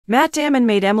Matt Damon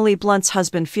made Emily Blunt's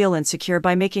husband feel insecure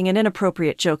by making an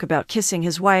inappropriate joke about kissing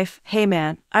his wife. "Hey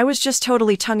man, I was just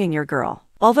totally tonguing your girl."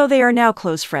 Although they are now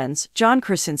close friends, John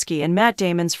Krasinski and Matt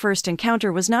Damon's first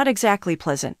encounter was not exactly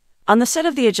pleasant. On the set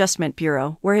of The Adjustment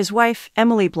Bureau, where his wife,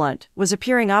 Emily Blunt, was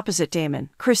appearing opposite Damon,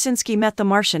 Krasinski met the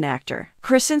Martian actor.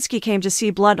 Krasinski came to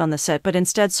see Blunt on the set but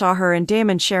instead saw her and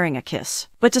Damon sharing a kiss.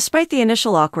 But despite the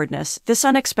initial awkwardness, this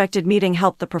unexpected meeting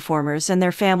helped the performers and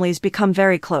their families become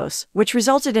very close, which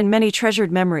resulted in many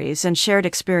treasured memories and shared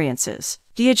experiences.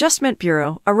 The Adjustment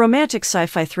Bureau, a romantic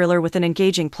sci-fi thriller with an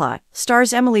engaging plot,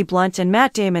 stars Emily Blunt and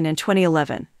Matt Damon in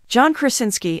 2011. John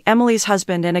Krasinski, Emily's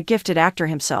husband and a gifted actor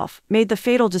himself, made the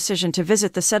fatal decision to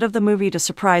visit the set of the movie to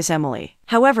surprise Emily.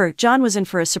 However, John was in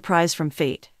for a surprise from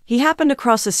fate. He happened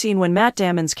across a scene when Matt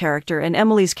Damon's character and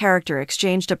Emily's character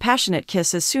exchanged a passionate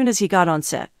kiss as soon as he got on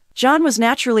set. John was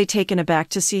naturally taken aback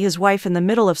to see his wife in the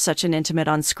middle of such an intimate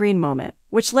on-screen moment,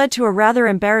 which led to a rather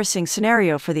embarrassing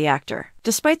scenario for the actor.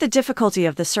 Despite the difficulty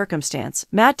of the circumstance,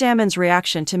 Matt Damon's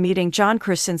reaction to meeting John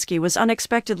Krasinski was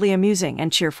unexpectedly amusing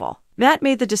and cheerful. Matt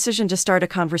made the decision to start a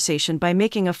conversation by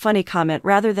making a funny comment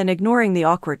rather than ignoring the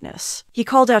awkwardness. He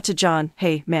called out to John,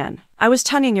 "Hey, man, I was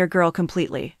tonguing your girl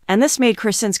completely," and this made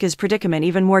Krasinski's predicament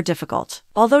even more difficult.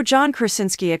 Although John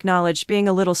Krasinski acknowledged being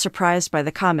a little surprised by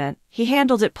the comment, he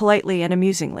handled it politely and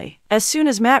amusingly. As soon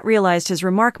as Matt realized his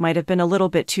remark might have been a little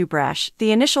bit too brash,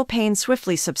 the initial pain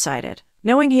swiftly subsided.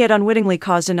 Knowing he had unwittingly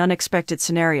caused an unexpected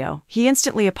scenario, he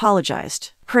instantly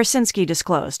apologized. Krasinski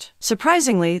disclosed.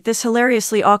 Surprisingly, this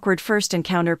hilariously awkward first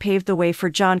encounter paved the way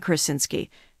for John Krasinski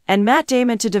and Matt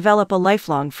Damon to develop a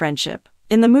lifelong friendship.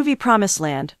 In the movie Promised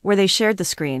Land, where they shared the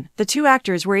screen, the two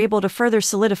actors were able to further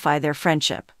solidify their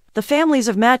friendship. The families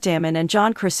of Matt Damon and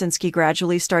John Krasinski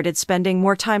gradually started spending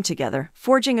more time together,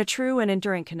 forging a true and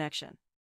enduring connection.